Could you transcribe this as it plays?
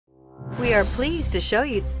We are pleased to show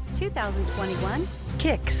you 2021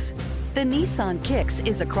 Kicks. The Nissan Kicks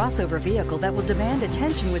is a crossover vehicle that will demand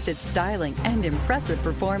attention with its styling and impressive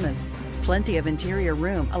performance. Plenty of interior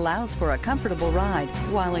room allows for a comfortable ride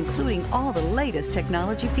while including all the latest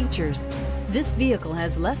technology features. This vehicle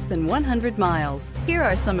has less than 100 miles. Here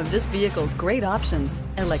are some of this vehicle's great options: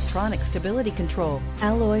 electronic stability control,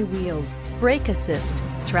 alloy wheels, brake assist,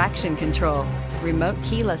 traction control, remote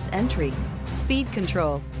keyless entry, speed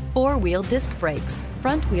control, four-wheel disc brakes,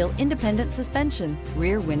 front wheel independent suspension,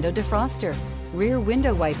 rear window defroster, rear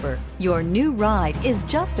window wiper. Your new ride is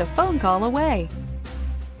just a phone call away.